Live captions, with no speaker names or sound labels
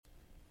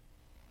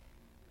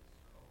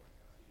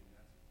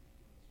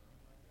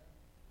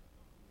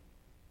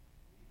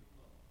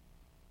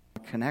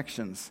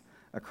connections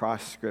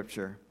across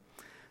Scripture.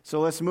 So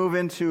let's move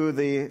into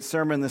the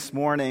sermon this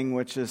morning,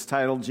 which is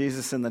titled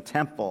Jesus in the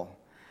Temple.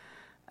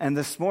 And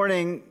this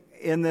morning,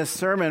 in this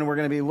sermon, we're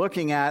going to be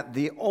looking at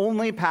the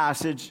only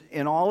passage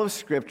in all of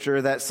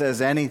Scripture that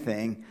says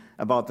anything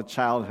about the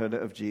childhood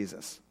of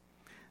Jesus.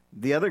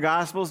 The other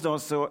Gospels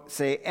don't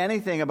say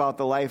anything about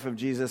the life of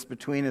Jesus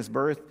between his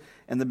birth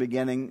and the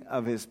beginning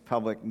of his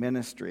public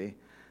ministry.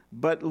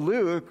 But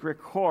Luke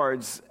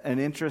records an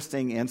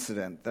interesting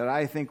incident that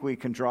I think we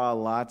can draw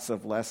lots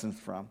of lessons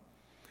from.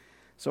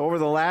 So over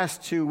the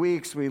last 2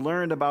 weeks, we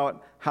learned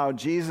about how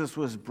Jesus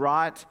was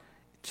brought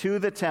to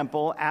the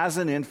temple as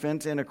an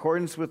infant in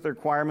accordance with the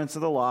requirements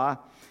of the law,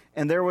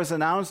 and he was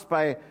announced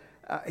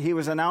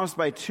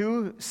by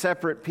two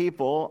separate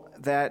people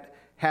that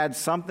had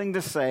something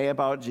to say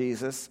about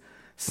Jesus.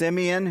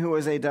 Simeon, who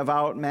was a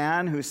devout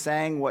man who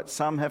sang what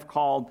some have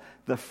called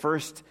the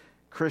first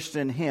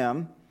Christian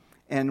hymn,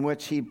 in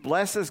which he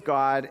blesses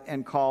God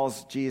and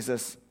calls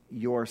Jesus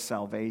your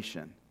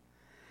salvation.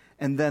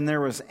 And then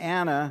there was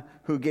Anna,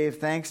 who gave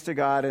thanks to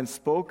God and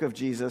spoke of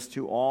Jesus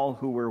to all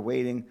who were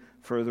waiting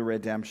for the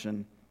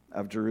redemption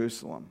of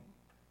Jerusalem.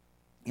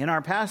 In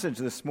our passage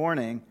this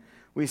morning,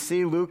 we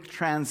see Luke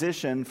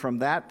transition from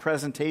that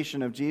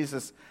presentation of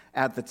Jesus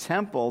at the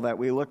temple that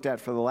we looked at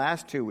for the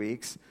last 2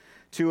 weeks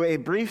to a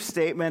brief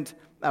statement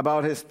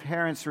about his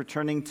parents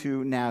returning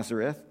to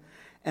Nazareth.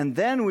 And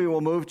then we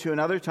will move to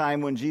another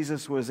time when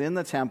Jesus was in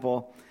the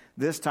temple,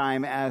 this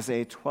time as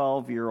a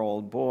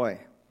 12-year-old boy.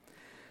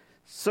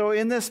 So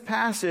in this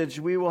passage,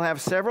 we will have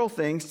several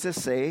things to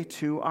say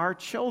to our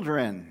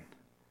children.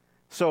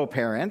 So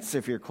parents,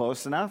 if you're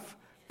close enough,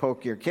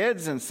 poke your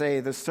kids and say,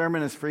 "This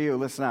sermon is for you,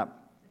 listen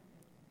up."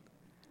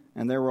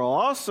 And there will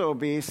also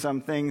be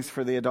some things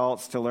for the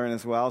adults to learn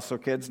as well. So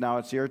kids, now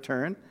it's your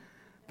turn.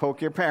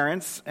 Poke your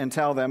parents and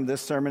tell them,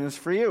 "This sermon is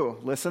for you,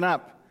 listen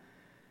up."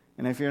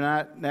 And if you're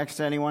not next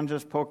to anyone,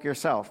 just poke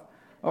yourself.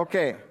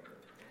 Okay,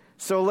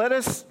 so let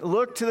us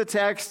look to the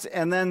text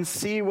and then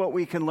see what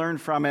we can learn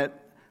from it.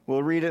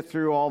 We'll read it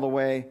through all the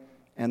way,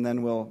 and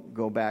then we'll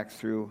go back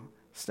through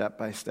step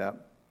by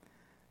step,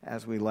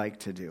 as we like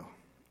to do.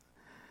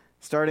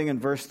 Starting in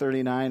verse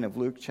 39 of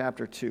Luke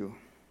chapter 2.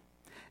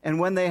 And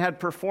when they had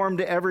performed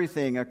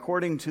everything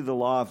according to the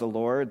law of the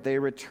Lord, they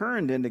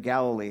returned into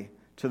Galilee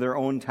to their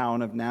own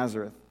town of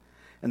Nazareth.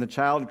 And the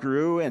child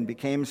grew and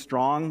became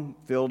strong,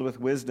 filled with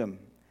wisdom,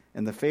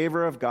 and the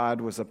favor of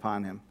God was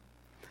upon him.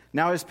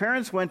 Now his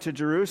parents went to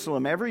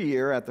Jerusalem every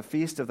year at the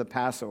feast of the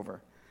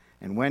Passover.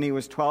 And when he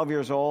was 12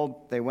 years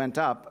old, they went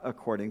up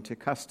according to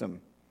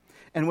custom.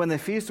 And when the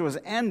feast was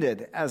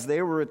ended, as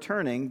they were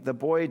returning, the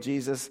boy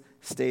Jesus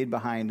stayed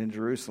behind in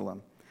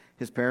Jerusalem.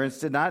 His parents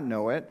did not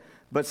know it,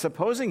 but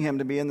supposing him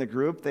to be in the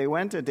group, they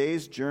went a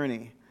day's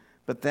journey.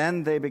 But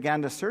then they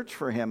began to search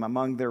for him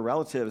among their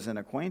relatives and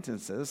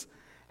acquaintances.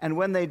 And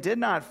when they did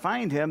not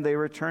find him, they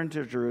returned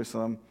to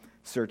Jerusalem,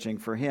 searching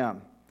for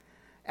him.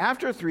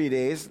 After 3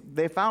 days,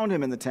 they found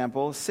him in the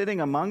temple,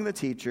 sitting among the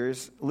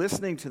teachers,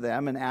 listening to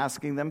them and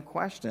asking them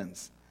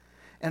questions.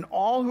 And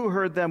all who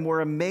heard them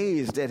were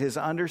amazed at his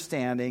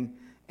understanding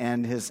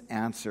and his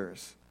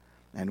answers.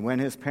 And when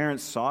his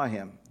parents saw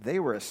him, they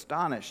were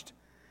astonished.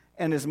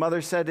 And his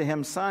mother said to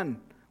him, "Son,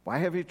 why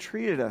have you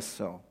treated us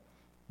so?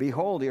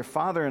 Behold, your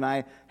father and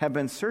I have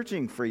been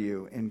searching for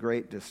you in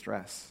great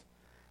distress."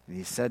 And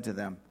he said to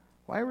them,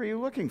 "Why were you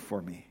looking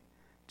for me?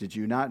 Did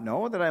you not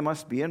know that I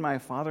must be in my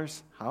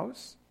Father's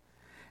house?"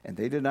 And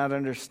they did not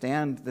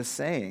understand the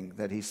saying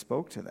that he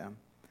spoke to them.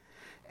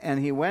 And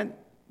he went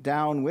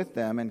down with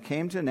them and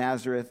came to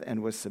Nazareth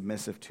and was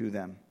submissive to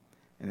them.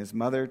 And his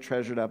mother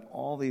treasured up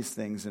all these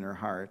things in her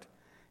heart.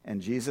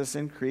 And Jesus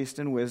increased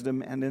in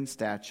wisdom and in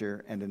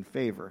stature and in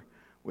favor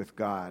with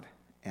God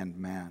and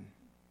man.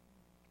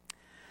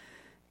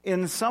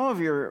 In some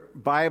of your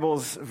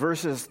Bibles,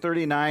 verses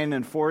 39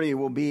 and 40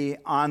 will be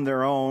on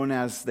their own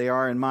as they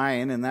are in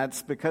mine, and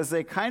that's because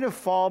they kind of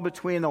fall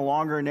between a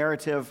longer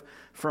narrative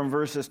from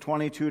verses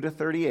 22 to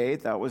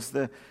 38. That was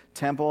the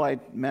temple I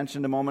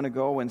mentioned a moment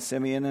ago when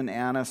Simeon and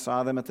Anna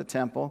saw them at the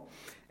temple.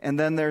 And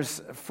then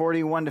there's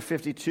 41 to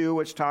 52,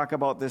 which talk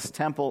about this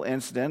temple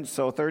incident.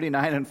 So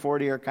 39 and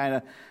 40 are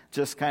kind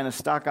of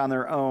stuck on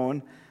their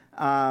own.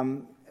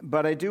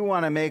 But I do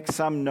want to make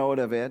some note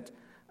of it.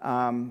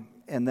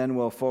 And then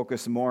we'll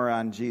focus more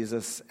on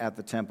Jesus at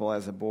the temple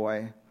as a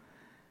boy.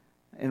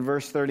 In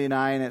verse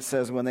 39, it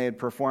says, when they had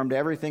performed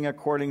everything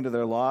according to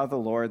their law of the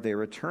Lord, they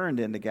returned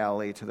into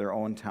Galilee to their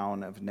own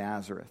town of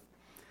Nazareth.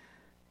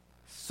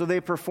 So they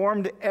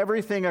performed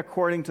everything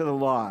according to the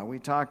law. We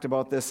talked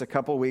about this a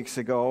couple weeks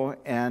ago,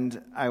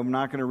 and I'm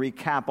not going to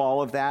recap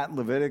all of that.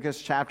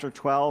 Leviticus chapter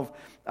 12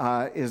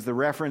 is the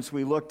reference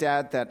we looked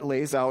at that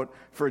lays out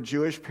for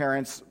Jewish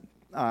parents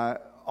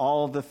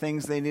all of the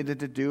things they needed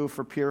to do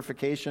for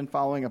purification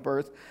following a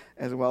birth,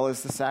 as well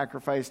as the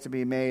sacrifice to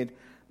be made.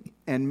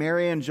 And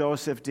Mary and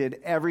Joseph did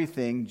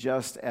everything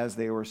just as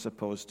they were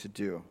supposed to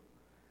do.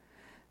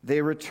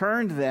 They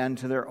returned then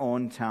to their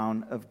own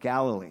town of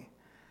Galilee.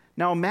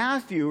 Now,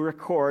 Matthew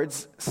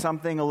records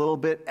something a little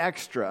bit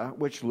extra,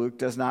 which Luke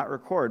does not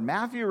record.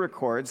 Matthew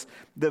records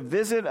the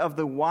visit of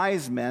the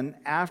wise men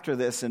after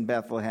this in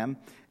Bethlehem,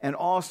 and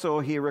also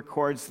he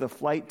records the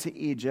flight to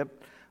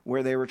Egypt,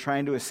 where they were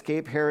trying to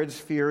escape Herod's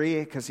fury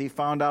because he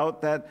found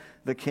out that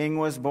the king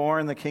was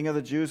born, the king of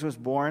the Jews was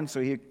born,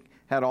 so he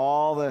had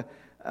all the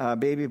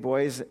baby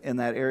boys in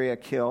that area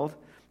killed.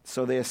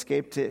 So they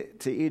escaped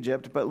to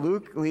Egypt, but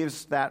Luke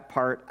leaves that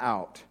part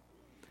out.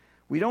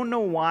 We don't know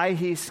why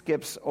he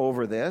skips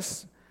over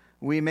this.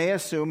 We may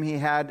assume he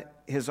had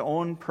his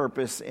own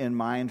purpose in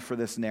mind for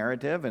this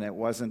narrative, and it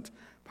wasn't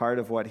part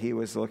of what he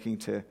was looking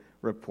to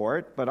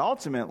report. But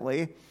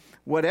ultimately,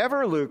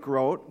 whatever Luke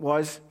wrote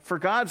was for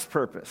God's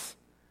purpose.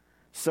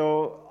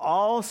 So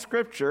all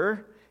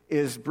Scripture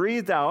is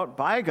breathed out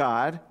by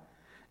God,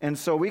 and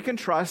so we can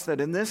trust that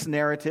in this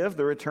narrative,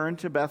 the return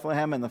to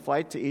Bethlehem and the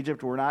flight to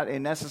Egypt were not a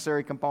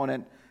necessary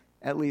component,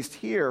 at least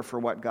here, for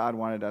what God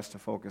wanted us to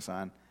focus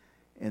on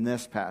in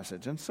this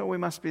passage. And so we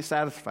must be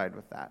satisfied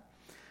with that.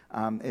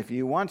 If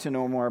you want to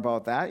know more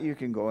about that, you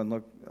can go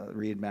and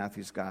read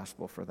Matthew's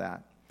gospel for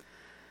that.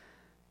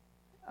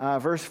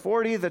 Verse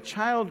 40, the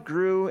child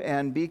grew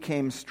and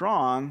became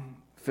strong,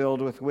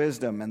 filled with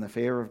wisdom, and the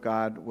favor of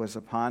God was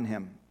upon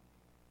him.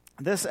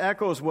 This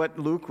echoes what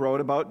Luke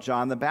wrote about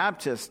John the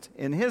Baptist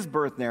in his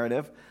birth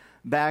narrative.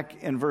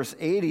 Back in verse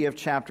 80 of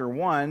chapter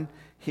 1,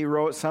 he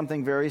wrote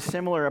something very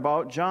similar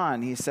about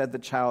John. He said the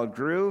child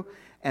grew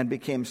and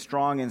became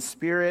strong in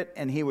spirit,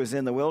 and he was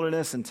in the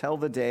wilderness until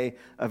the day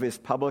of his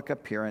public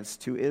appearance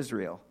to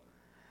Israel.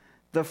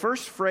 The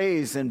first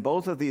phrase in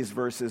both of these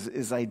verses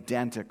is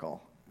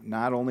identical,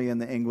 not only in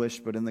the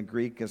English, but in the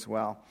Greek as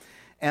well.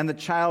 And the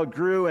child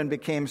grew and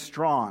became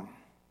strong.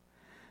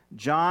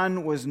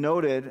 John was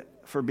noted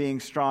for being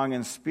strong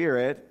in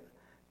spirit,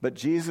 but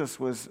Jesus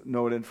was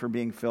noted for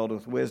being filled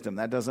with wisdom.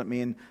 That doesn't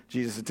mean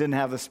Jesus didn't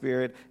have the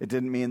Spirit. It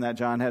didn't mean that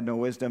John had no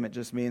wisdom. It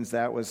just means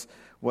that was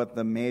what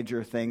the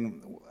major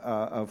thing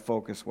of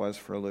focus was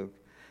for Luke.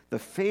 The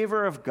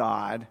favor of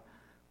God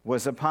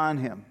was upon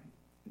him.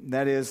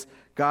 That is,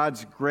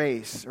 God's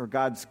grace or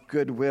God's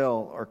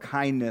goodwill or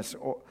kindness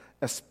or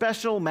a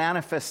special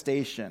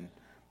manifestation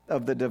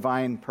of the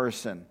divine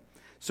person.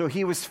 So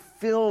he was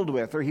filled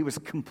with, or he was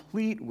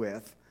complete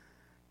with,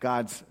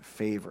 God's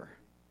favor.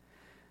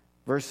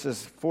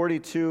 Verses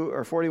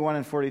 41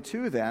 and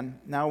 42 then,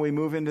 now we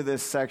move into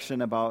this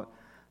section about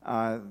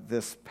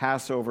this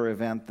Passover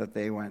event that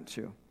they went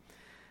to.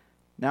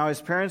 Now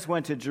his parents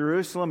went to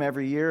Jerusalem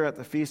every year at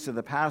the feast of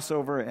the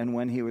Passover, and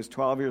when he was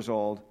 12 years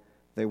old,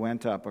 they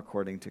went up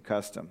according to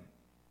custom.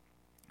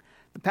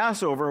 The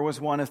Passover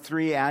was one of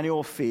 3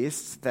 annual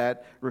feasts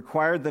that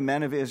required the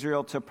men of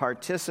Israel to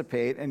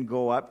participate and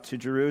go up to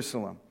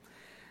Jerusalem.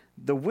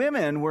 The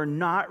women were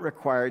not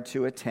required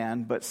to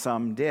attend, but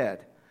some did.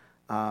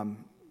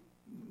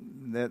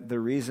 The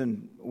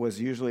reason was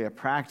usually a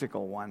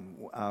practical one.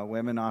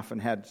 Women often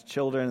had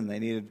children, and they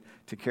needed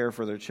to care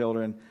for their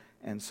children,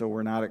 and so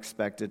were not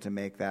expected to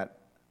make that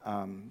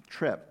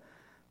trip.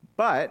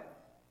 But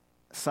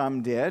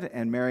some did,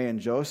 and Mary and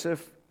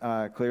Joseph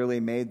clearly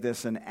made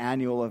this an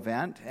annual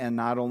event, and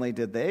not only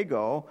did they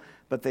go,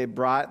 but they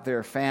brought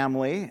their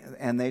family,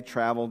 and they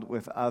traveled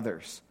with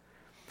others.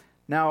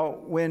 Now,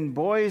 when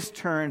boys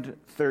turned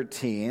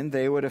 13,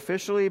 they would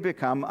officially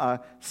become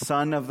a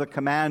son of the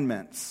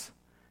commandments.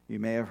 You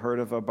may have heard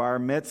of a bar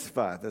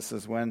mitzvah. This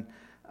is when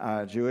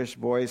Jewish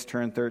boys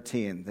turn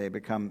 13. They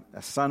become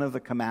a son of the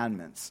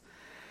commandments.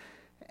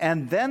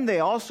 And then they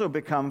also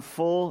become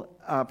full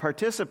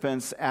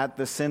participants at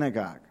the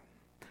synagogue.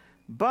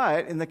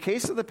 But in the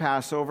case of the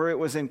Passover, it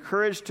was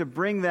encouraged to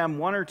bring them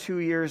 1 or 2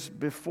 years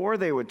before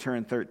they would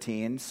turn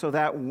 13, so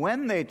that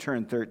when they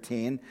turned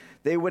 13,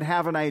 they would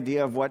have an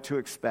idea of what to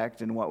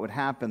expect and what would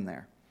happen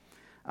there.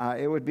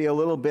 It would be a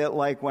little bit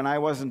like when I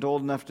wasn't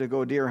old enough to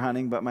go deer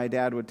hunting, but my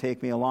dad would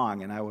take me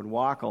along, and I would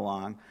walk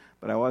along,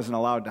 but I wasn't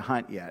allowed to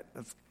hunt yet.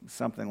 It's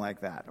something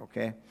like that,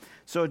 okay?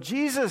 So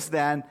Jesus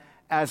then,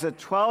 as a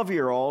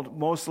 12-year-old,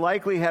 most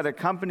likely had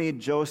accompanied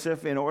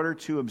Joseph in order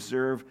to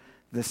observe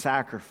the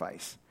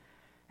sacrifice.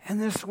 And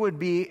this would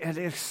be an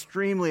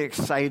extremely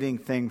exciting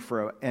thing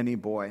for any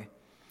boy.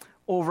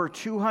 Over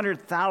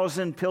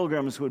 200,000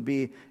 pilgrims would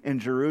be in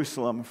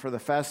Jerusalem for the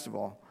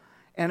festival.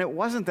 And it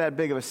wasn't that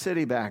big of a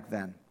city back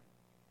then.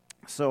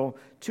 So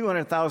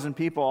 200,000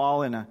 people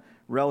all in a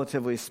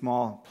relatively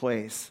small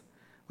place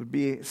would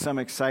be some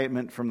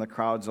excitement from the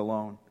crowds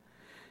alone.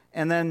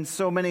 And then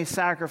so many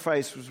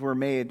sacrifices were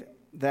made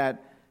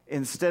that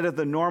instead of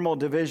the normal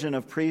division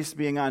of priests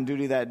being on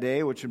duty that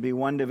day, which would be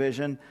 1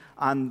 division,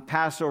 on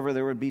Passover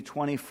there would be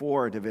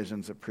 24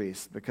 divisions of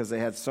priests because they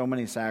had so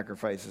many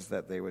sacrifices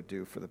that they would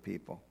do for the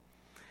people.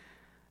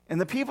 And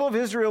the people of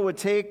Israel would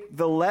take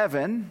the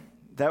leaven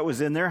that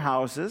was in their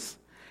houses,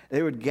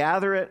 they would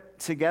gather it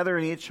together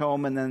in each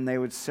home, and then they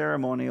would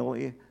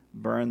ceremonially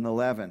burn the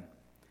leaven.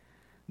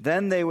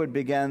 Then they would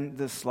begin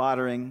the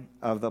slaughtering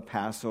of the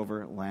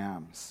Passover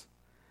lambs.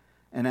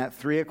 And at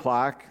 3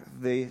 o'clock,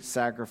 the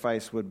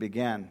sacrifice would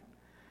begin.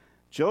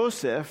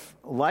 Joseph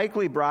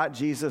likely brought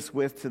Jesus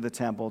to the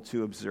temple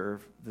to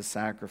observe the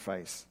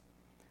sacrifice.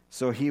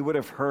 So he would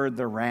have heard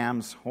the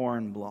ram's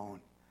horn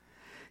blown.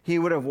 He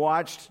would have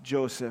watched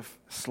Joseph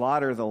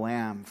slaughter the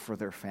lamb for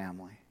their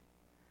family.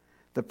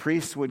 The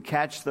priests would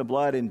catch the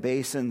blood in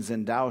basins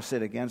and douse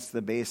it against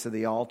the base of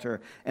the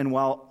altar. And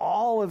while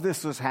all of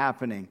this was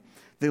happening,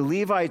 the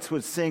Levites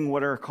would sing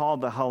what are called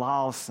the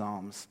Hallel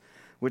Psalms,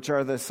 which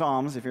are the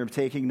Psalms, if you're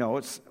taking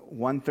notes,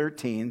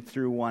 113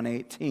 through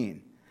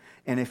 118.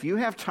 And if you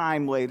have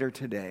time later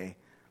today,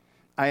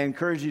 I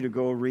encourage you to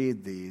go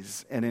read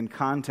these, and in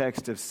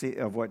context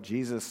of what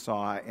Jesus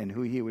saw and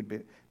who he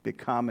would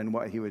become and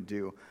what he would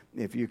do.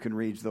 If you can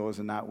read those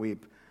and not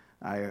weep,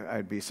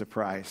 I'd be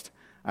surprised.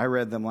 I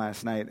read them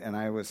last night, and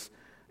I was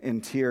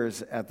in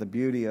tears at the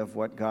beauty of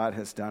what God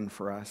has done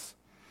for us.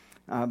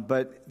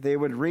 But they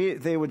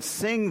would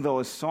sing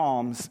those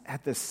psalms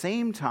at the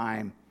same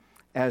time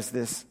as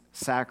this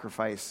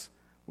sacrifice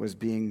was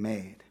being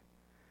made.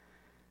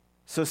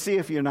 So see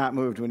if you're not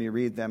moved when you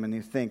read them and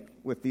you think,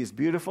 with these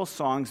beautiful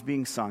songs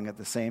being sung at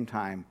the same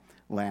time,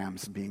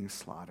 lambs being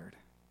slaughtered.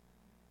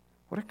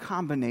 What a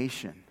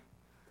combination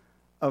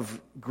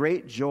of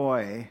great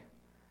joy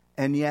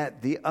and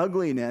yet the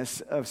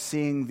ugliness of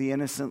seeing the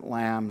innocent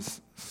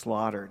lambs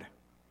slaughtered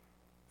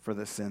for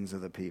the sins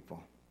of the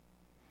people.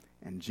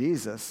 And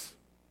Jesus,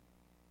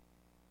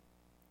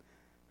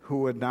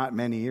 who would not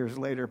many years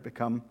later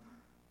become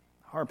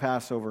our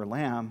Passover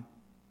lamb,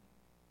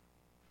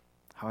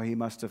 how he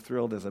must have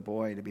thrilled as a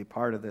boy to be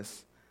part of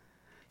this.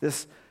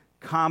 This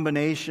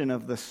combination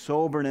of the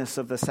soberness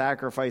of the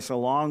sacrifice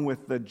along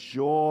with the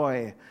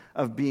joy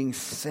of being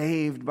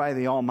saved by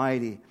the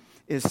Almighty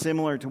is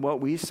similar to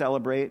what we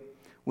celebrate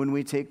when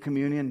we take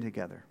communion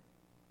together.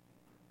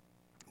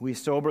 We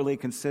soberly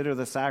consider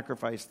the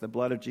sacrifice, the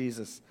blood of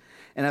Jesus,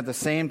 and at the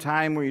same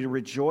time we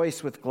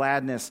rejoice with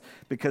gladness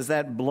because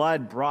that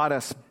blood brought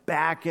us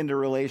back into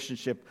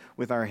relationship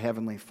with our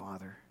Heavenly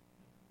Father.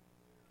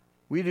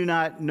 We do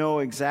not know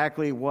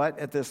exactly what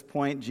at this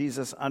point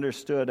Jesus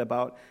understood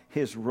about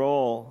his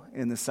role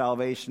in the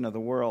salvation of the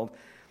world.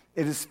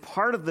 It is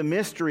part of the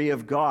mystery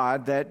of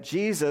God that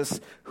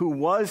Jesus, who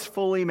was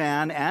fully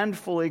man and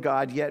fully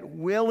God, yet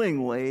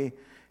willingly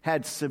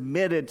had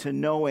submitted to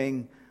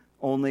knowing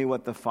only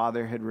what the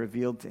Father had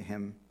revealed to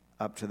him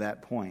up to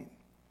that point.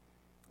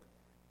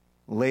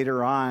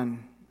 Later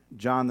on,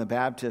 John the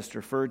Baptist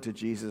referred to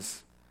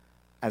Jesus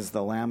as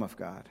the Lamb of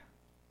God.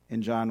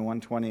 In John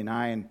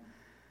 1:29,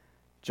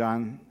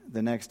 John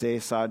the next day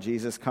saw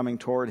Jesus coming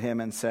toward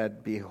him and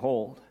said,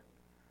 "Behold,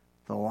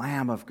 the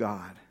Lamb of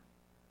God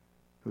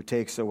who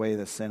takes away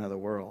the sin of the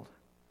world."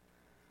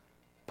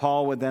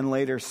 Paul would then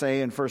later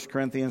say in 1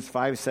 Corinthians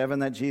 5:7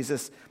 that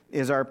Jesus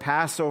is our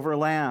Passover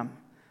lamb.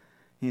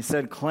 He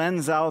said,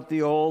 "Cleanse out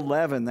the old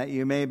leaven that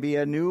you may be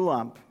a new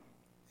lump,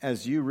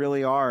 as you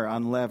really are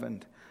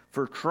unleavened.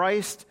 For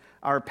Christ,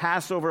 our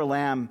Passover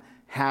lamb,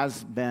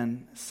 has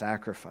been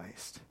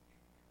sacrificed."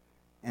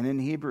 And in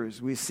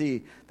Hebrews, we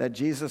see that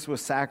Jesus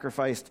was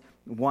sacrificed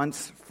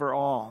once for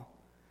all.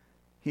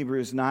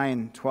 Hebrews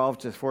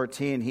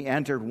 9:12-14, he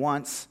entered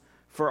once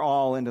for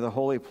all into the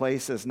holy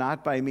places,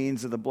 not by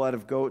means of the blood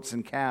of goats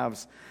and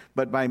calves,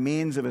 but by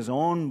means of his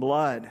own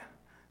blood,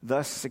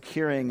 thus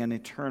securing an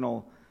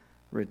eternal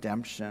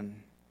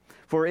redemption.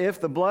 For if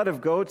the blood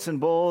of goats and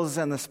bulls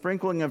and the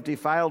sprinkling of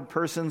defiled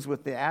persons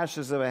with the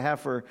ashes of a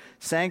heifer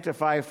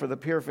sanctify for the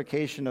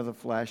purification of the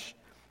flesh,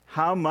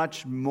 how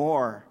much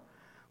more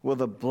will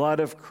the blood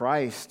of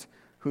Christ,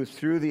 who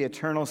through the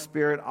eternal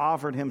Spirit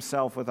offered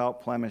himself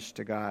without blemish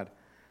to God,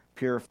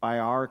 purify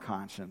our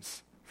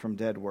conscience from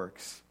dead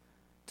works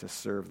to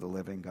serve the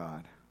living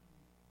God?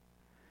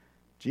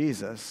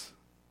 Jesus,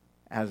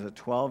 as a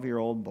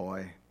 12-year-old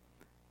boy,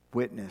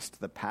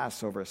 witnessed the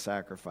Passover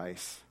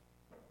sacrifice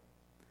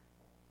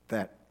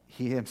that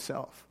he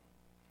himself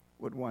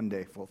would one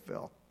day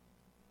fulfill.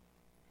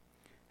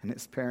 And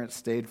his parents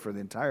stayed for the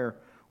entire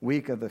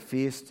week of the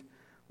feast.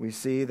 We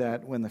see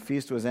that when the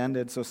feast was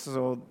ended,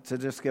 so to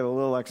just give a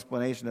little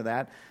explanation of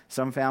that,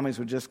 some families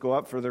would just go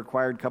up for the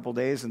required couple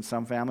days, and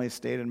some families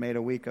stayed and made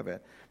a week of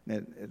it.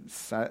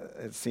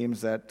 It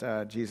seems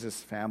that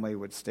Jesus' family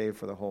would stay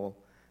for the whole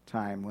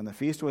time. When the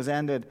feast was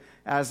ended,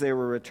 as they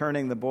were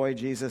returning, the boy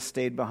Jesus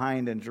stayed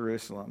behind in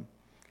Jerusalem.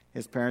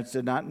 His parents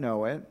did not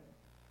know it,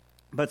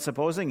 but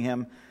supposing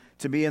him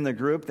to be in the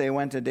group, they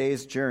went a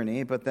day's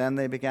journey, but then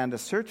they began to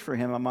search for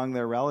him among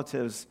their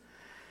relatives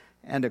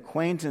and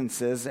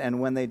acquaintances,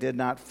 and when they did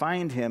not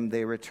find him,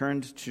 they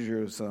returned to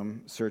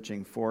Jerusalem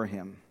searching for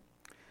him.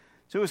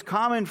 So it was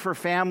common for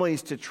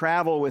families to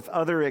travel with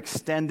other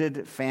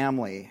extended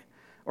family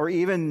or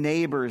even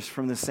neighbors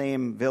from the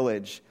same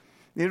village.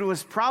 It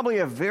was probably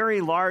a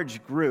very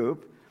large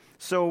group,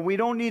 so we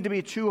don't need to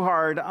be too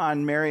hard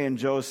on Mary and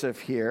Joseph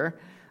here.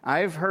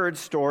 I've heard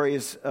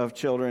stories of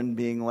children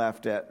being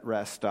left at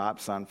rest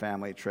stops on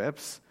family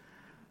trips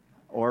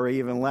or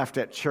even left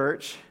at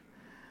church.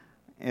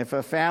 If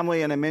a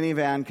family in a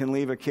minivan can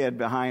leave a kid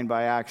behind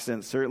by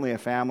accident, certainly a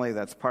family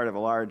that's part of a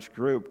large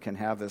group can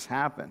have this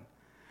happen.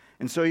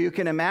 And so you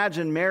can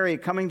imagine Mary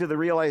coming to the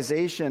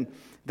realization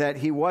that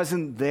he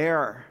wasn't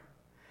there.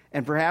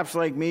 And perhaps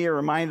like me, you're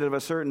reminded of a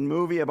certain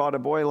movie about a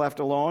boy left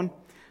alone.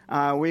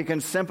 We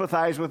can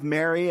sympathize with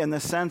Mary in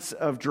the sense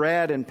of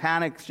dread and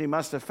panic she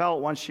must have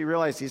felt once she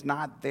realized he's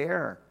not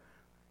there.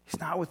 He's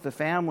not with the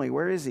family.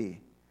 Where is he?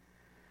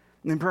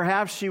 And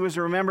perhaps she was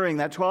remembering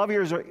that 12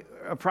 years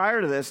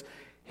prior to this,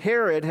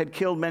 Herod had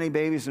killed many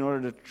babies in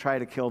order to try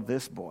to kill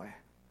this boy.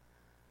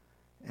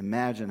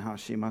 Imagine how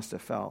she must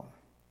have felt.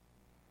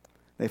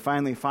 They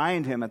finally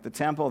find him at the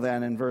temple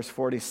then in verse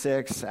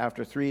 46.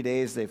 After 3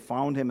 days, they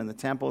found him in the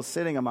temple,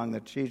 sitting among the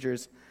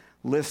teachers,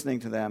 listening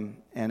to them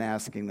and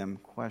asking them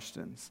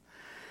questions.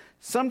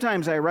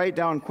 Sometimes I write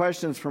down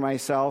questions for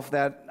myself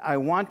that I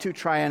want to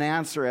try and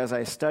answer as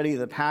I study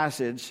the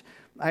passage.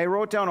 I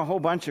wrote down a whole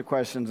bunch of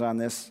questions on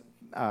this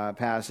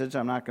passage.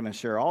 I'm not going to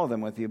share all of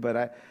them with you,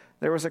 but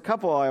there was a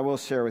couple I will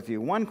share with you.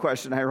 One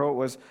question I wrote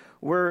was,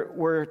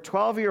 were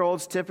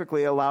 12-year-olds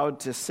typically allowed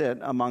to sit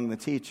among the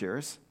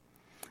teachers?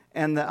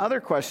 And the other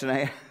question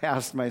I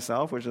asked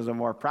myself, which is a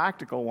more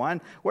practical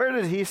one, where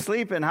did he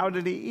sleep and how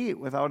did he eat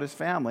without his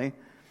family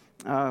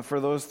for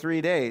those 3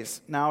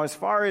 days? Now, as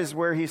far as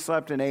where he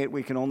slept and ate,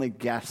 we can only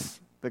guess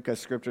because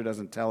Scripture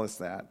doesn't tell us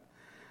that.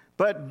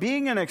 But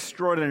being an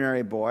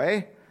extraordinary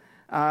boy,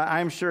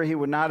 I'm sure he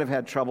would not have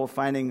had trouble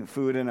finding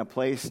food and a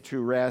place to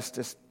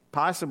rest,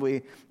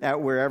 possibly at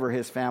wherever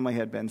his family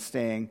had been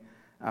staying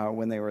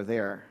when they were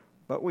there.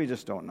 But we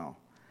just don't know.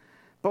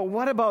 But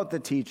what about the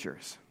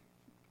teachers?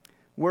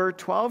 Were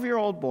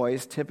 12-year-old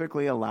boys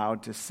typically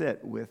allowed to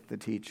sit with the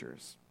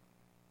teachers?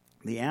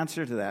 The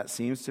answer to that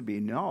seems to be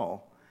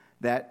no,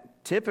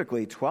 that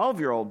typically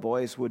 12-year-old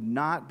boys would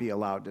not be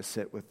allowed to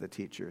sit with the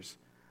teachers.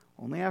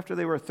 Only after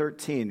they were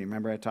 13.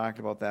 Remember I talked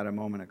about that a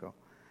moment ago.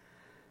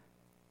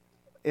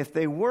 If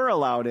they were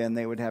allowed in,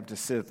 they would have to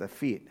sit at the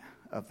feet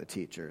of the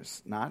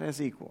teachers, not as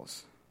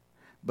equals.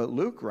 But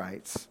Luke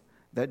writes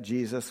that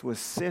Jesus was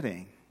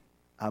sitting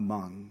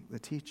among the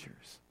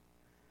teachers.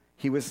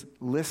 He was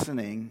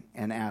listening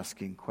and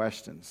asking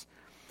questions.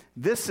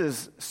 This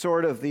is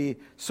sort of the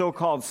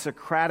so-called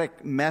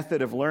Socratic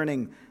method of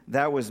learning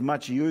that was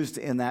much used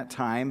in that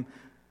time.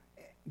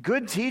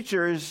 Good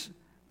teachers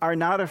are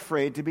not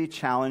afraid to be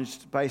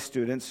challenged by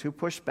students who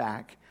push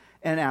back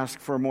and ask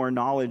for more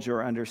knowledge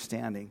or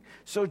understanding.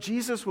 So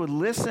Jesus would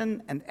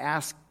listen and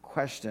ask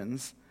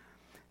questions.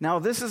 Now,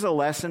 this is a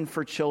lesson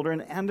for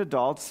children and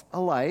adults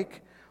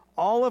alike.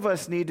 All of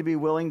us need to be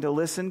willing to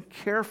listen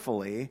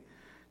carefully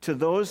to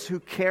those who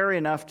care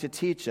enough to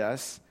teach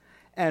us,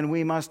 and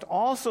we must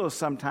also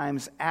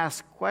sometimes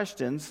ask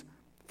questions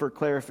for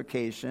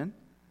clarification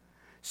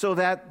so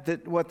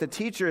that what the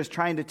teacher is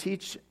trying to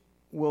teach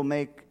will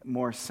make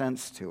more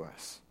sense to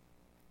us.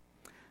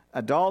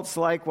 Adults,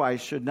 likewise,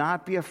 should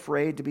not be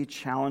afraid to be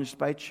challenged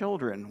by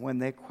children when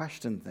they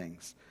question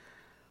things.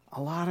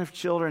 A lot of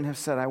children have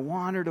said, I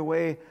wandered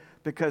away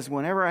because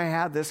whenever I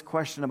had this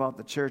question about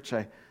the church,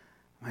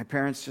 my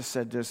parents just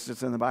said,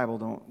 it's in the Bible,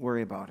 don't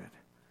worry about it.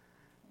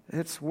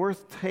 It's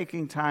worth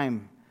taking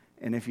time,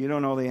 and if you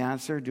don't know the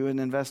answer, do an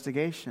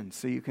investigation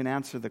so you can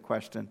answer the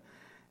question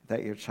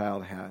that your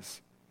child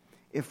has.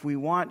 If we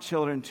want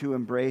children to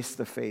embrace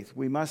the faith,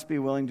 we must be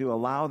willing to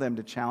allow them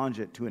to challenge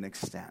it to an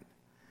extent.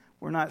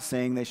 We're not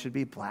saying they should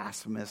be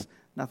blasphemous,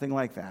 nothing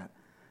like that.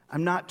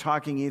 I'm not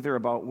talking either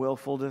about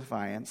willful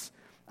defiance.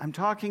 I'm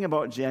talking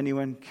about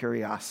genuine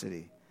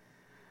curiosity.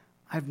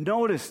 I've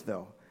noticed,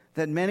 though,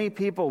 that many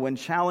people, when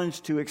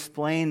challenged to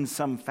explain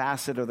some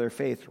facet of their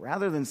faith,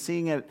 rather than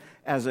seeing it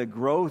as a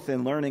growth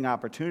and learning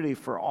opportunity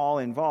for all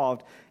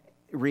involved,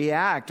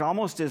 react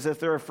almost as if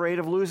they're afraid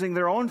of losing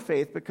their own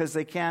faith because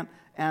they can't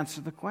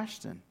answer the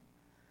question.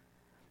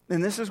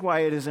 And this is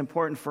why it is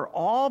important for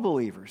all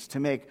believers to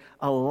make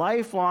a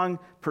lifelong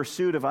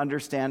pursuit of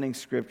understanding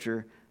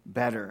Scripture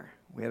better.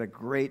 We had a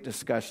great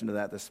discussion of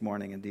that this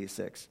morning in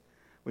D6.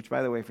 Which,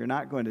 by the way, if you're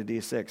not going to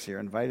D6, you're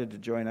invited to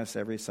join us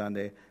every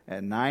Sunday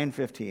at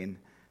 9:15.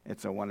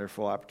 It's a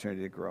wonderful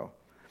opportunity to grow.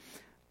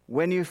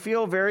 When you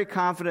feel very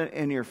confident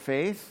in your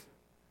faith,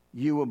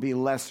 you will be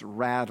less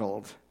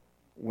rattled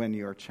when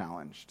you're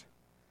challenged.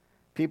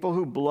 People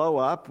who blow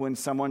up when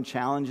someone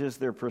challenges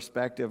their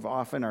perspective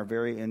often are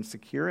very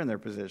insecure in their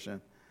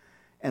position,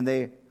 and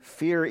they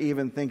fear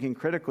even thinking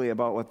critically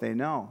about what they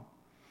know.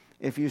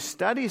 If you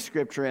study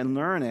Scripture and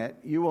learn it,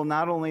 you will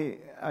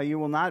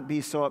not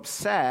be so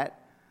upset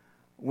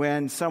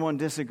when someone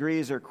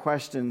disagrees or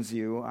questions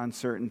you on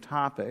certain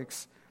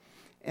topics.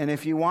 And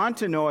if you want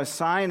to know a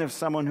sign of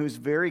someone who's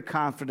very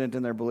confident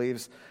in their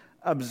beliefs,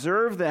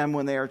 observe them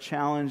when they are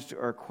challenged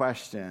or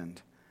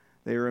questioned.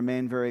 They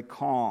remain very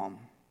calm.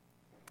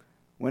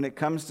 When it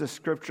comes to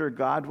Scripture,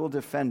 God will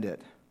defend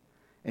it,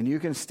 and you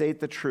can state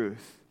the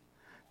truth.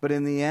 But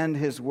in the end,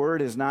 His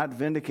word is not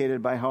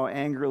vindicated by how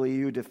angrily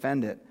you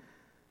defend it.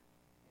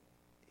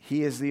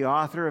 He is the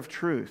author of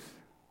truth.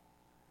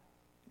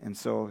 And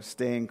so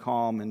staying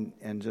calm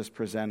and just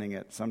presenting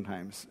it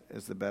sometimes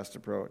is the best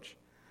approach.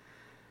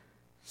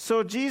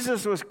 So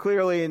Jesus was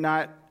clearly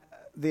not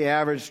the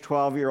average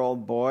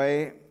 12-year-old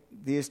boy.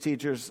 these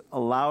teachers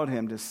allowed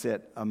him to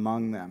sit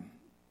among them.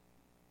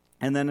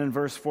 And then in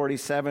verse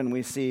 47,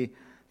 we see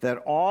that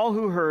all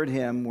who heard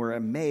him were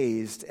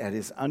amazed at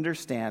his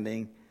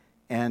understanding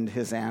and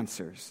his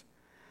answers.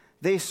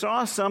 They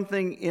saw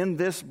something in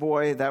this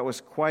boy that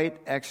was quite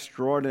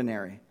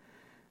extraordinary.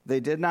 They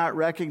did not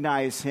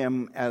recognize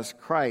him as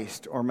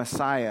Christ or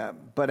Messiah,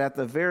 but at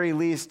the very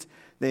least,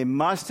 they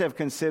must have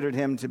considered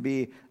him to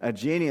be a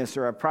genius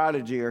or a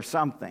prodigy or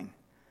something.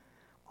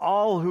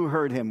 All who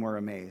heard him were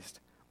amazed.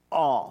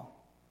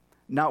 All.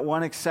 Not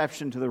one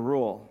exception to the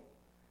rule.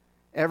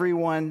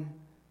 Everyone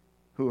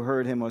who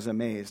heard him was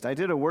amazed. I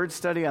did a word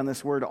study on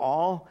this word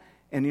all,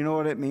 and you know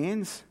what it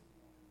means?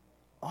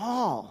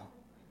 All.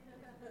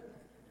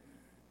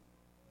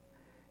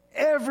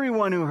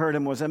 Everyone who heard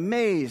him was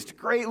amazed,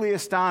 greatly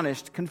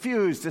astonished,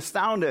 confused,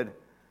 astounded.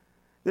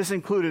 This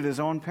included his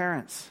own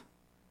parents.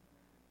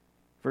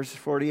 Verse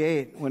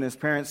 48, when his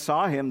parents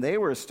saw him, they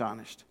were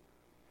astonished.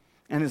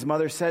 And his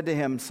mother said to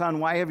him, "Son,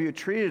 why have you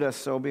treated us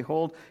so?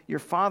 Behold, your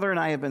father and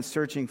I have been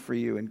searching for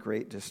you in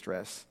great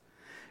distress."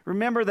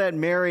 Remember that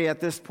Mary at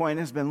this point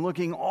has been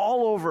looking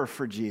all over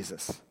for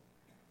Jesus.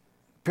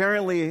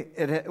 Apparently,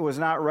 it was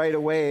not right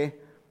away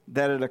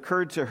that it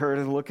occurred to her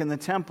to look in the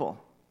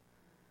temple.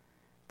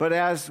 But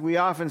as we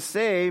often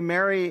say,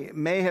 Mary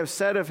may have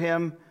said of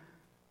him,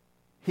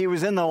 "He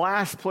was in the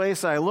last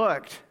place I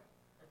looked."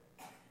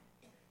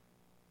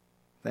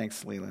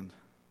 Thanks, Leland.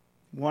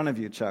 One of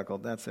you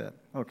chuckled. That's it.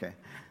 Okay.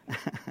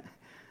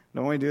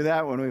 Don't we do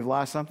that when we've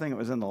lost something? It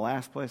was in the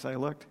last place I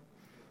looked?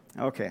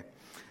 Okay.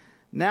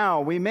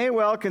 Now, we may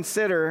well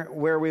consider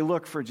where we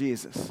look for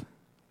Jesus.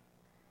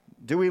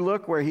 Do we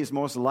look where he's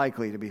most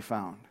likely to be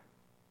found?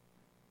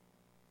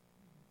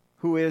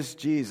 Who is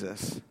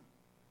Jesus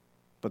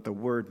but the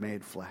Word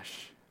made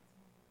flesh?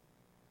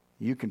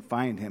 You can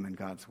find him in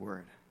God's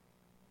Word.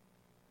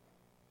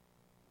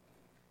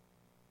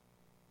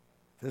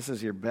 This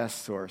is your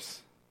best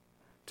source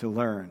to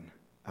learn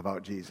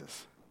about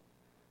Jesus.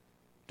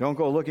 Don't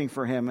go looking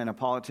for him in a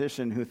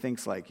politician who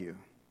thinks like you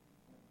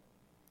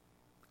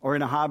or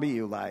in a hobby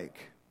you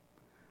like.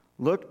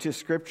 Look to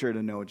Scripture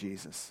to know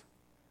Jesus.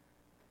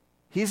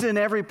 He's in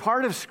every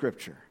part of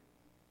Scripture.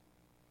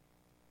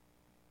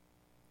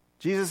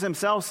 Jesus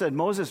himself said,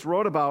 "Moses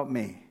wrote about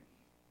me."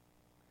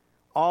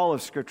 All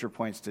of Scripture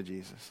points to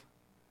Jesus.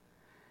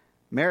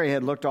 Mary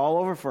had looked all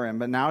over for him,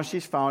 but now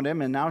she's found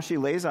him, and now she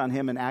lays on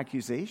him an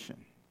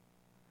accusation.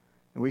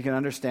 And we can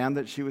understand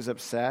that she was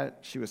upset.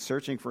 She was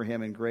searching for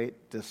him in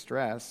great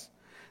distress.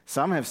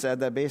 Some have said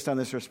that based on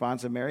this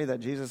response of Mary, that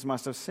Jesus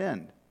must have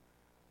sinned.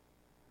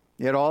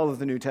 Yet all of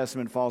the New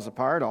Testament falls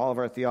apart. All of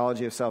our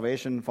theology of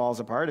salvation falls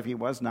apart if he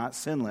was not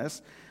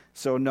sinless.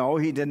 So no,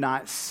 he did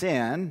not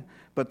sin.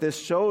 But this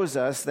shows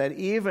us that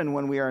even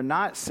when we are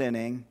not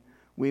sinning,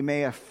 we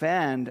may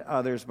offend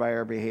others by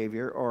our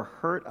behavior or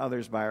hurt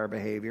others by our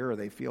behavior, or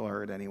they feel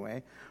hurt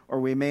anyway, or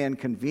we may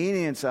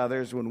inconvenience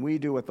others when we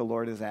do what the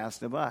Lord has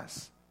asked of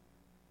us.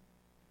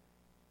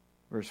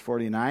 Verse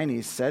 49,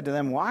 he said to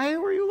them, "Why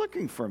were you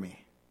looking for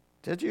me?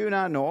 Did you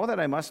not know that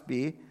I must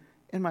be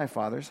in my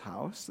Father's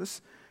house?"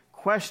 This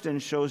question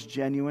shows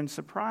genuine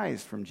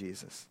surprise from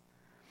Jesus.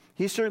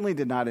 He certainly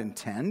did not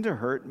intend to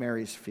hurt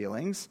Mary's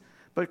feelings,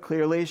 but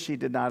clearly she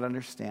did not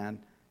understand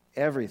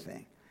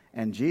everything.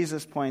 And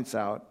Jesus points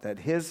out that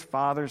his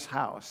Father's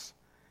house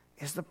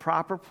is the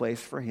proper place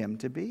for him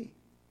to be.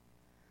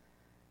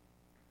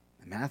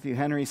 And Matthew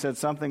Henry said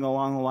something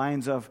along the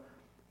lines of,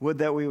 "Would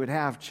that we would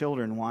have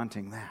children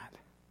wanting that,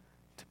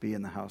 to be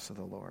in the house of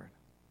the Lord."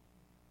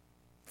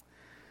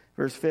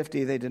 Verse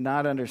 50, they did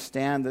not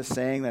understand the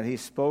saying that he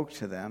spoke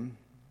to them.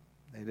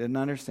 They didn't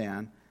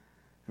understand.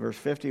 Verse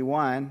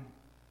 51,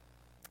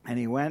 and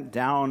he went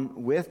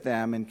down with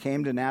them and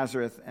came to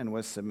Nazareth and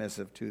was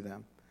submissive to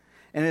them.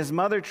 And his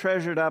mother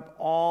treasured up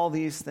all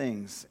these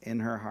things in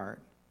her heart.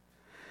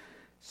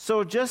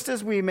 So just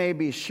as we may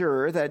be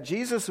sure that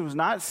Jesus was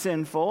not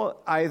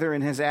sinful either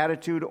in his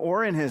attitude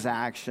or in his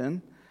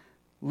action,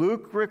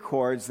 Luke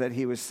records that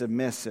he was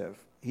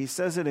submissive. He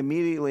says it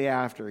immediately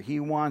after.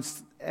 He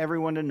wants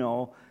everyone to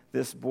know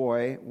this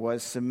boy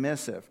was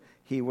submissive.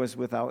 He was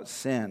without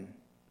sin.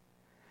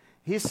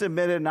 He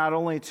submitted not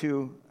only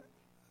to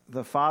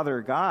the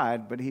Father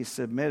God, but he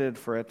submitted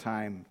for a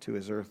time to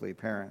his earthly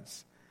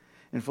parents.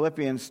 In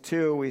Philippians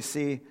 2, we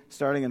see,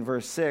 starting in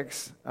verse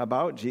 6,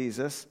 about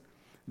Jesus,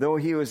 though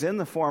he was in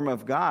the form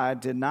of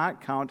God, did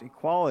not count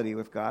equality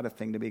with God a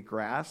thing to be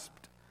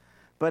grasped,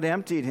 but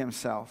emptied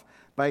himself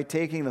by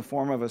taking the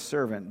form of a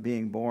servant,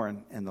 being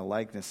born in the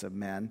likeness of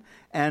men,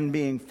 and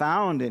being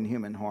found in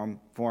human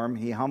form,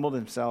 he humbled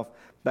himself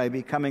by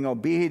becoming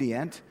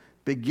obedient,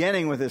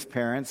 beginning with his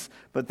parents,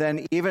 but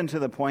then even to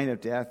the point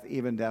of death,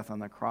 even death on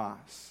the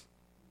cross.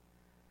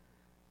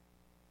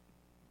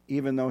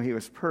 Even though he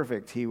was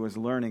perfect, he was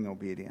learning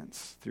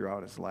obedience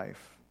throughout his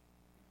life.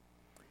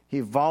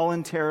 He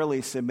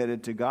voluntarily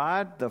submitted to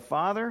God, the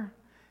Father.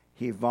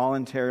 He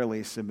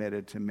voluntarily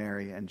submitted to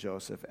Mary and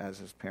Joseph as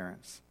his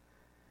parents.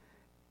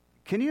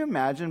 Can you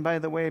imagine, by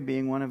the way,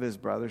 being one of his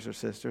brothers or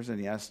sisters? And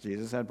yes,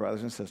 Jesus had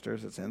brothers and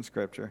sisters. It's in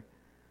Scripture.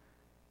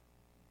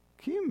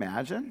 Can you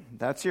imagine?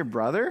 That's your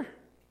brother?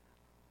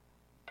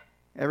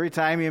 Every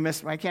time you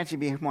miss, why can't you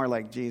be more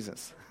like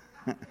Jesus?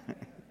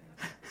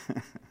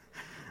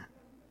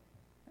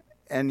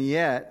 And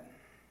yet,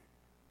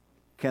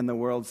 can the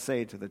world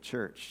say to the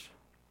church,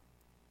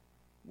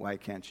 why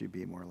can't you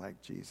be more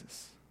like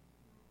Jesus?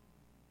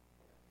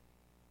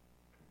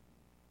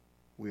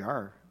 We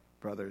are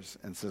brothers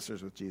and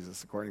sisters with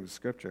Jesus according to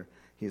Scripture.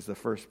 He's the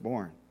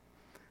firstborn,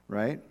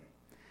 right?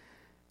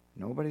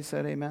 Nobody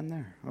said amen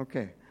there.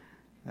 Okay.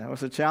 That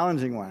was a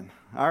challenging one.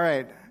 All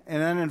right.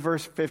 And then in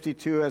verse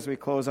 52, as we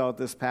close out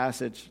this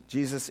passage,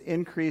 Jesus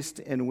increased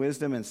in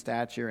wisdom and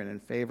stature and in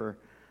favor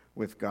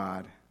with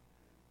God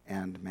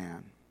and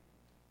man.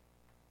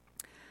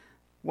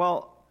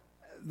 Well,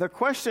 the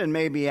question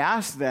may be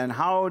asked then,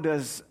 how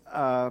does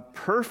a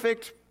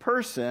perfect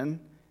person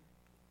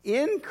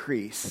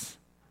increase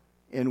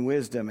in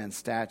wisdom and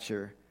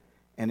stature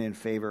and in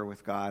favor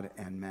with God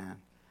and man?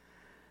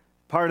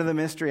 Part of the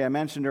mystery I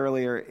mentioned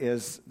earlier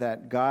is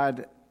that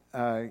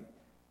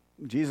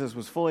Jesus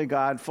was fully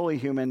God, fully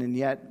human, and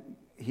yet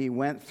he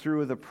went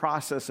through the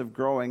process of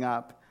growing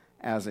up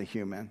as a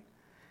human.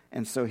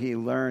 And so he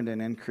learned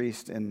and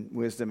increased in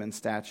wisdom and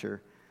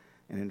stature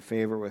and in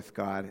favor with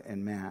God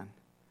and man.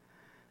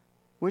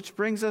 Which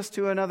brings us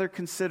to another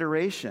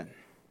consideration.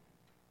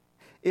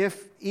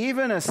 If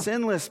even a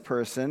sinless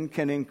person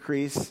can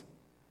increase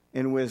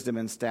in wisdom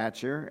and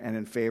stature and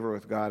in favor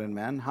with God and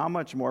men, how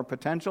much more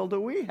potential do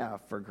we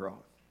have for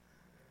growth?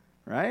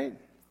 Right?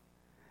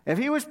 If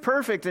he was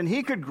perfect and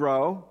he could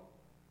grow,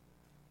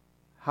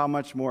 how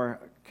much more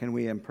can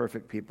we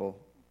imperfect people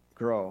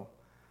grow?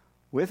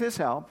 With his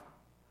help,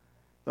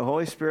 the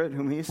Holy Spirit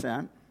whom he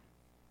sent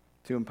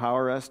to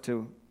empower us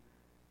to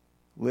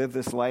live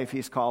this life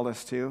he's called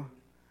us to,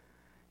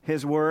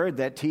 his word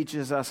that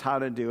teaches us how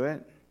to do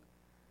it,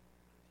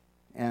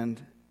 and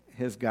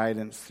his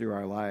guidance through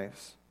our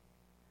lives.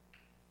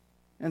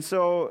 And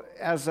so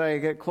as I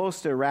get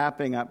close to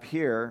wrapping up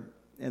here,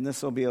 and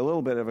this will be a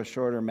little bit of a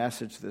shorter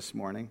message this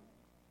morning,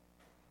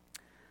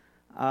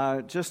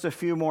 just a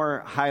few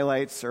more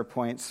highlights or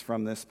points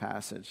from this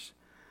passage.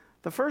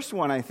 The first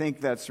one I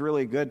think that's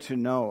really good to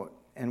note,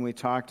 and we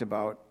talked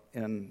about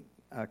in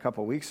a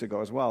couple weeks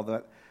ago as well,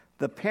 that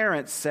the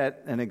parents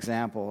set an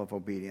example of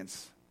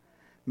obedience.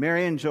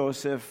 Mary and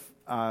Joseph,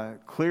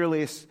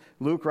 clearly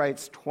Luke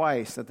writes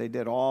twice that they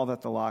did all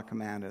that the law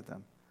commanded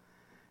them.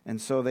 And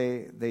so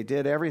they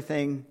did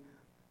everything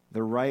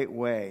the right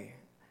way.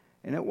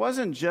 And it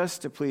wasn't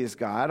just to please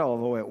God,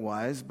 although it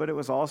was, but it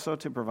was also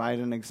to provide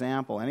an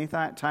example. Any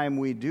time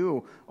we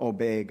do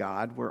obey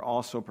God, we're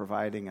also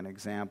providing an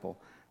example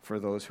for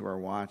those who are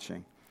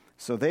watching.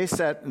 So they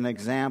set an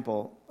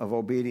example of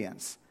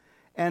obedience.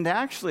 And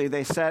actually,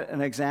 they set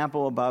an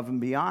example above and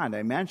beyond.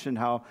 I mentioned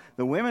how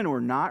the women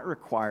were not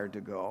required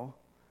to go,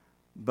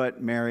 but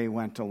Mary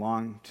went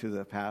along to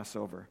the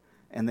Passover,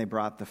 and they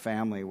brought the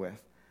family with.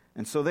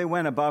 And so they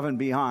went above and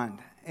beyond.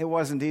 It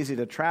wasn't easy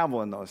to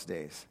travel in those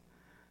days.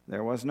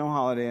 There was no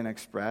Holiday Inn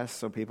Express,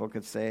 so people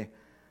could say,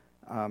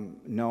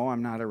 no,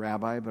 I'm not a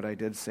rabbi, but I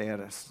did say at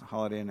a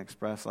Holiday Inn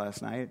Express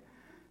last night.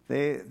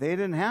 They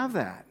didn't have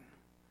that.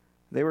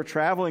 They were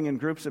traveling in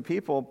groups of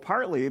people,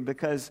 partly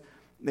because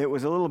it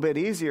was a little bit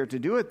easier to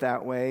do it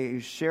that way. You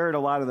shared a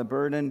lot of the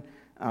burden.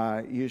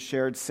 You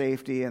shared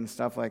safety and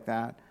stuff like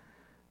that.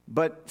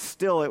 But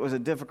still, it was a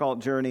difficult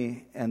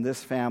journey, and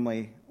this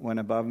family went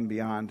above and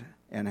beyond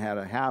and had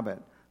a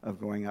habit of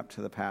going up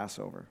to the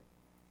Passover.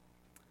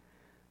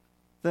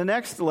 The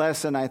next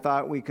lesson I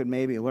thought we could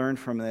maybe learn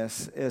from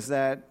this is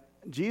that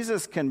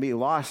Jesus can be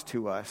lost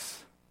to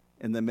us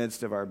in the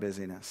midst of our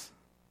busyness.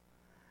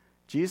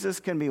 Jesus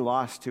can be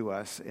lost to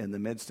us in the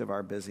midst of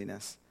our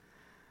busyness.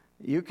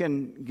 We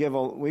could give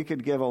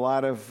a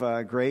lot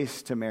of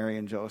grace to Mary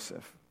and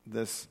Joseph.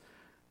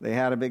 They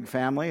had a big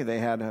family. They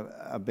had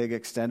a big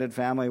extended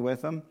family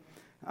with them.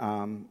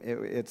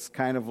 It's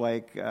kind of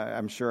like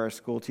I'm sure our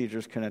school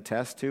teachers can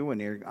attest to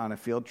when you're on a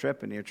field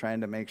trip and you're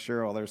trying to make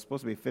sure, there's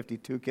supposed to be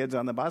 52 kids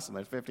on the bus and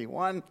there's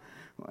 51.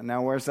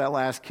 Now where's that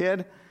last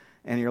kid?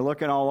 And you're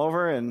looking all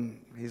over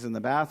and he's in the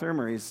bathroom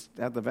or he's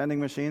at the vending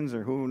machines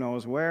or who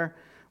knows where,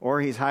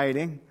 or he's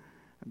hiding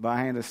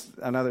behind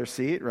another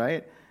seat,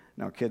 right?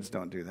 No, kids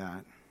don't do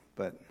that,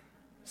 but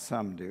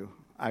some do.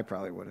 I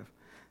probably would have.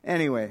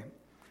 Anyway,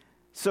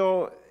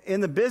 so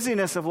in the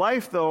busyness of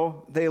life,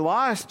 though, they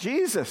lost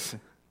Jesus.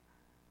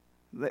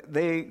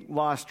 They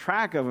lost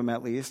track of him,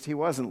 at least. He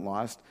wasn't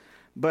lost.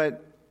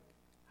 But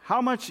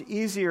how much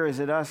easier is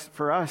it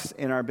for us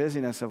in our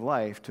busyness of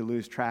life to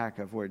lose track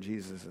of where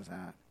Jesus is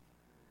at?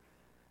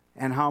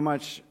 And how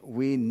much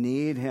we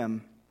need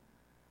him,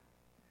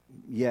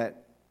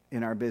 yet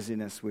in our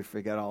busyness we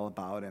forget all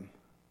about him.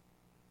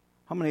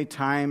 How many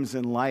times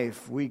in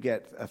life we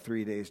get a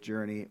 3 days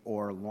journey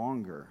or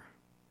longer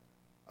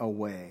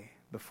away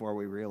before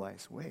we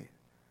realize, wait,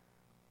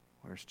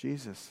 where's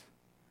Jesus?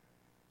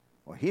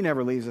 Well, he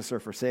never leaves us or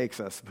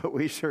forsakes us, but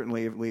we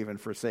certainly leave and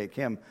forsake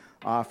him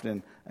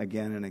often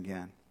again and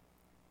again.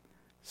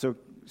 So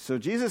So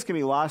Jesus can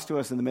be lost to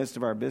us in the midst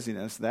of our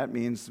busyness. That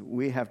means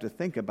we have to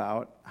think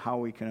about how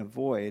we can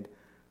avoid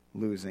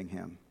losing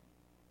him.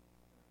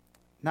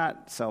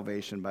 Not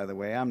salvation, by the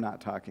way. I'm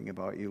not talking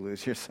about you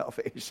lose your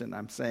salvation.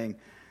 I'm saying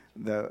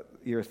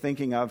you're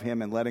thinking of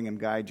him and letting him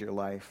guide your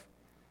life.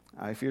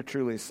 If you're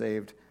truly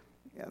saved,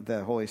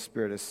 the Holy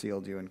Spirit has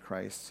sealed you in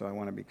Christ, so I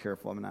want to be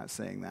careful. I'm not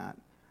saying that.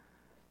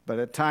 But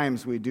at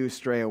times we do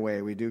stray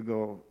away. We do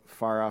go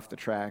far off the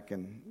track,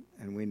 and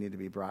we need to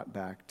be brought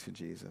back to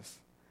Jesus.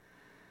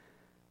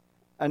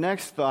 A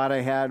next thought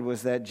I had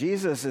was that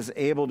Jesus is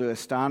able to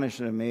astonish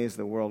and amaze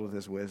the world with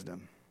his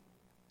wisdom.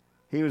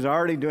 He was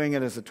already doing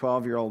it as a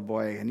 12-year-old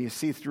boy, and you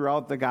see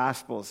throughout the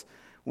Gospels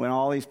when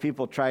all these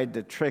people tried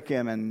to trick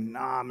him and,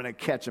 I'm going to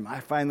catch him. I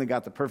finally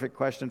got the perfect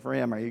question for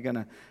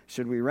him.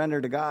 Should we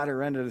render to God or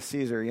render to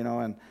Caesar?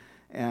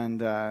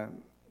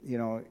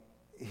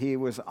 He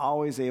was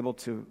always able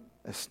to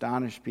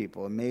astonish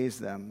people, amaze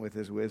them with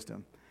his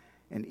wisdom.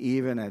 And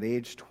even at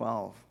age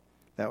 12,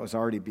 that was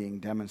already being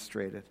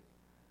demonstrated.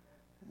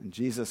 And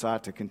Jesus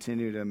ought to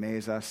continue to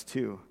amaze us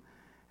too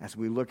as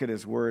we look at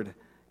his word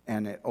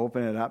and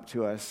open it up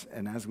to us,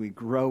 and as we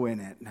grow in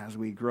it, and as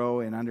we grow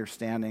in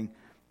understanding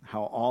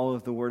how all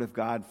of the Word of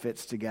God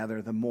fits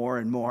together, the more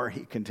and more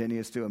he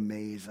continues to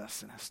amaze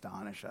us and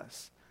astonish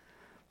us.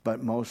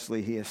 But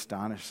mostly he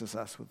astonishes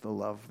us with the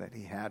love that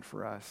he had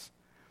for us,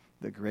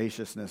 the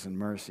graciousness and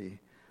mercy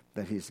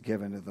that he's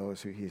given to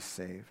those who he's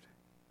saved.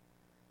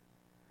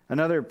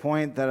 Another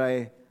point that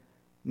I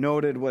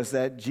noted was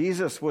that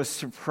Jesus was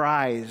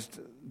surprised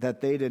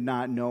that they did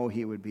not know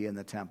he would be in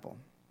the temple.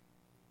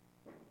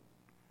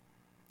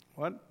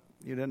 What?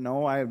 You didn't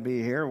know I would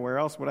be here? Where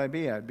else would I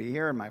be? I'd be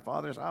here in my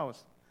Father's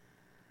house.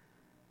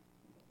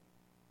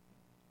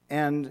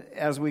 And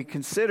as we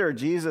consider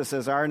Jesus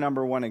as our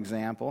number one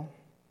example,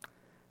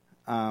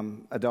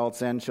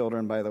 adults and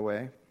children, by the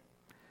way,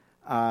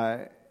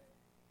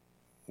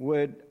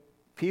 would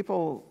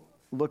people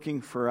looking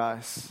for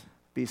us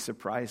be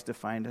surprised to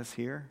find us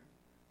here?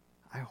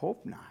 I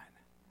hope not.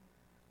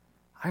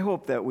 I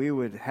hope that we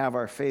would have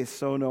our faith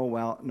so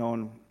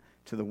known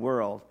to the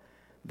world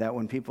that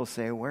when people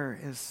say, where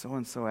is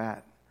so-and-so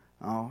at?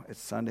 Oh, it's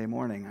Sunday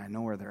morning. I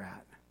know where they're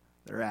at.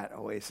 They're at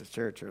Oasis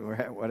Church or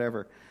at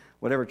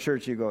whatever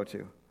church you go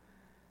to.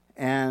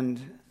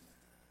 And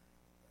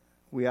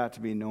we ought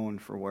to be known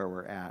for where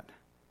we're at.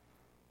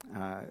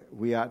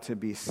 We ought to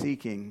be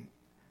seeking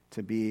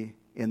to be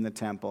in the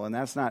temple. And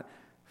that's not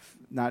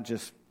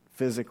just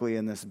physically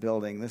in this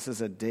building. This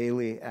is a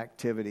daily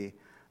activity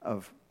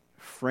of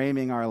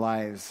framing our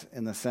lives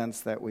in the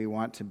sense that we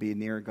want to be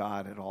near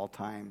God at all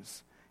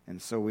times. And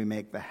so we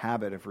make the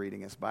habit of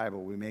reading his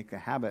Bible. We make the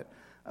habit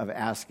of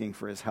asking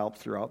for his help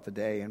throughout the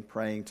day and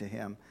praying to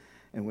him.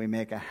 And we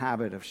make a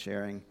habit of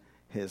sharing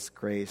his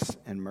grace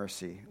and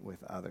mercy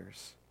with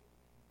others.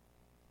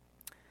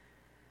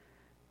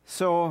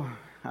 So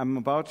I'm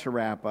about to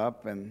wrap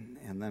up, and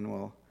then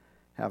we'll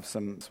have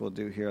we'll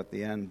do here at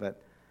the end.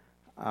 But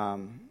a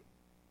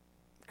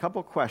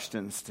couple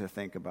questions to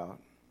think about.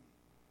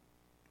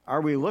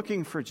 Are we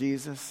looking for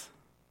Jesus?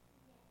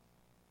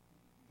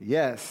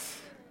 Yes.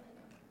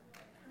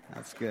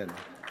 That's good.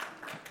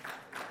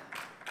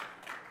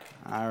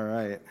 All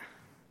right.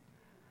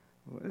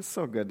 Well, it's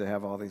so good to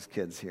have all these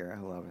kids here.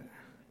 I love it.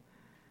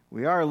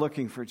 We are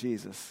looking for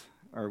Jesus,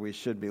 or we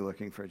should be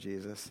looking for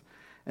Jesus.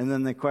 And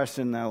then the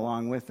question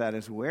along with that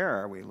is, where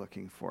are we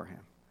looking for him?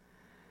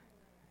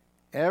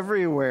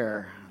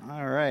 Everywhere.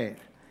 All right.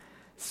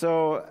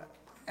 So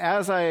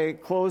as I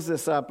close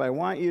this up, I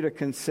want you to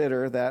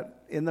consider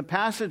that in the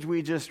passage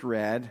we just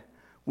read,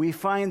 we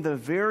find the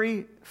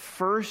very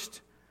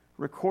first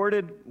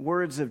recorded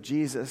words of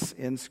Jesus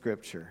in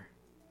Scripture.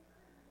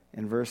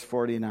 In verse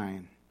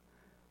 49,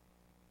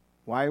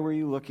 why were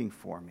you looking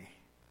for me?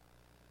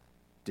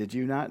 Did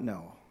you not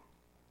know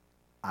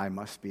I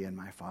must be in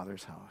my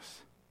Father's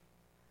house?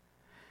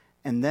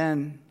 And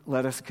then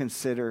let us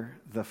consider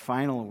the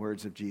final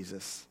words of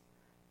Jesus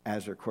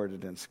as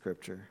recorded in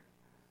Scripture.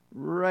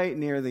 Right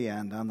near the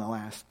end, on the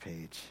last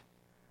page,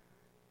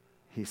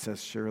 he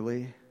says,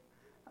 surely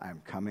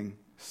I'm coming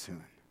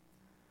soon.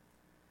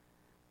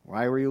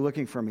 Why were you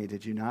looking for me?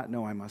 Did you not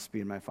know I must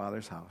be in my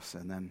Father's house?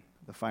 And then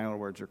the final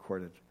words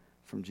recorded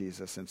from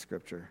Jesus in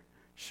Scripture,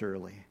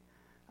 surely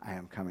I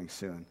am coming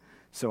soon.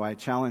 So I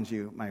challenge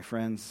you, my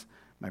friends,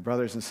 my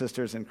brothers and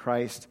sisters in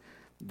Christ,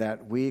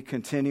 that we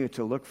continue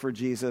to look for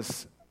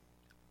Jesus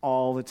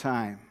all the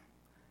time.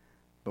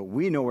 But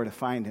we know where to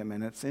find him,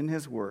 and it's in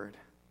his word.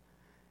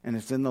 And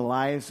it's in the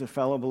lives of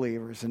fellow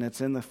believers, and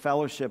it's in the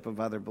fellowship of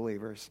other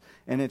believers,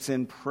 and it's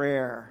in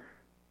prayer.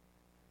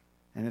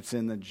 And it's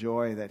in the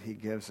joy that he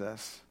gives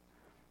us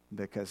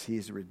because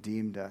he's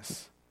redeemed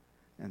us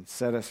and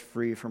set us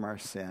free from our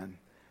sin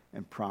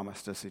and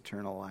promised us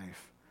eternal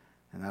life.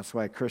 And that's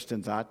why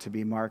Christians ought to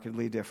be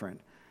markedly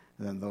different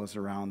than those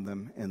around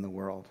them in the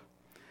world.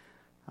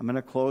 I'm going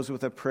to close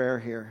with a prayer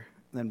here.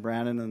 Then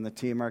Brandon and the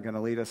team are going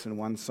to lead us in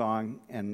one song, and